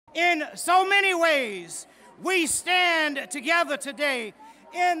In so many ways, we stand together today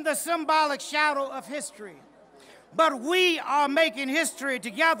in the symbolic shadow of history. But we are making history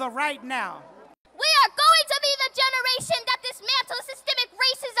together right now. We are going to be the generation that dismantles systemic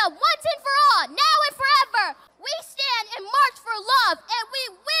racism once and for all, now and forever. We stand and march for love, and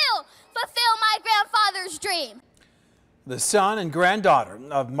we will fulfill my grandfather's dream. The son and granddaughter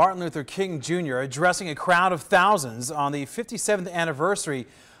of Martin Luther King Jr. addressing a crowd of thousands on the 57th anniversary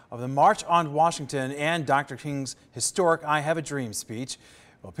of the March on Washington and Dr. King's historic I Have a Dream speech.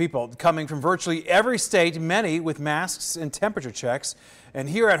 Well, people coming from virtually every state, many with masks and temperature checks. And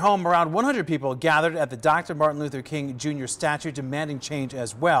here at home, around 100 people gathered at the Dr. Martin Luther King Jr. statue demanding change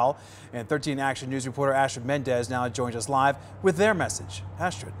as well. And 13 Action News reporter Astrid Mendez now joins us live with their message.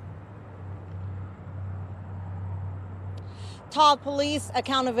 Astrid. Todd, police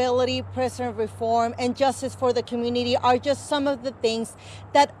accountability, prisoner reform, and justice for the community are just some of the things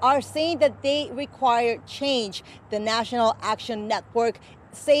that are saying that they require change. The National Action Network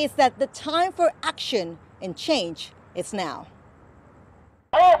says that the time for action and change is now.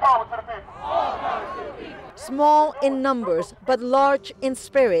 All power to the people. All power to the people. Small in numbers but large in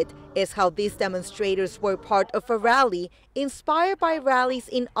spirit is how these demonstrators were part of a rally inspired by rallies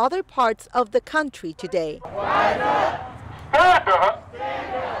in other parts of the country today.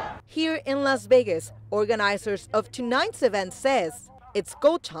 Here in Las Vegas, organizers of tonight's event says it's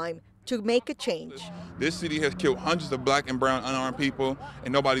go time to make a change. This city has killed hundreds of black and brown unarmed people,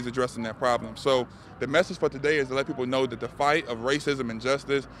 and nobody's addressing that problem. So the message for today is to let people know that the fight of racism and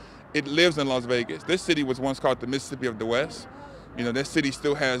justice, it lives in Las Vegas. This city was once called the Mississippi of the West. You know, this city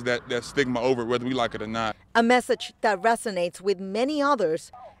still has that stigma over it, whether we like it or not. A message that resonates with many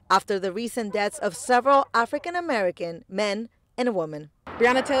others after the recent deaths of several African-American men and a woman.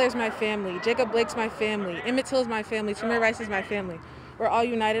 Breonna Taylor's my family, Jacob Blake's my family, Emmett Till's my family, Tamir Rice is my family. We're all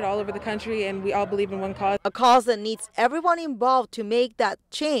united all over the country and we all believe in one cause. A cause that needs everyone involved to make that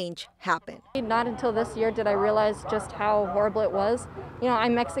change happen. Not until this year did I realize just how horrible it was. You know,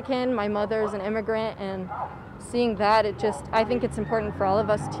 I'm Mexican, my mother's an immigrant, and seeing that, I think it's important for all of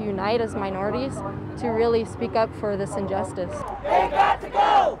us to unite as minorities to really speak up for this injustice. They got to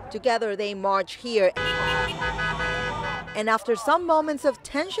go! Together they march here. And after some moments of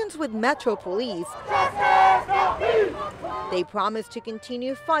tensions with Metro Police, they promise to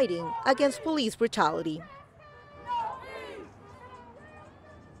continue fighting against police brutality.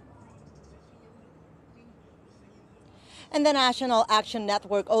 And the National Action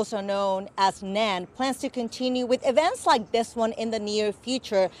Network, also known as NAN, plans to continue with events like this one in the near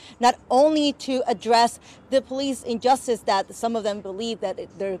future, not only to address the police injustice that some of them believe that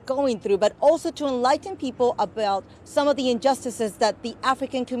they're going through, but also to enlighten people about some of the injustices that the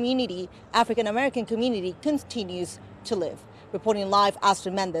African American community continues to live. Reporting live,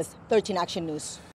 Astrid Mendez, 13 Action News.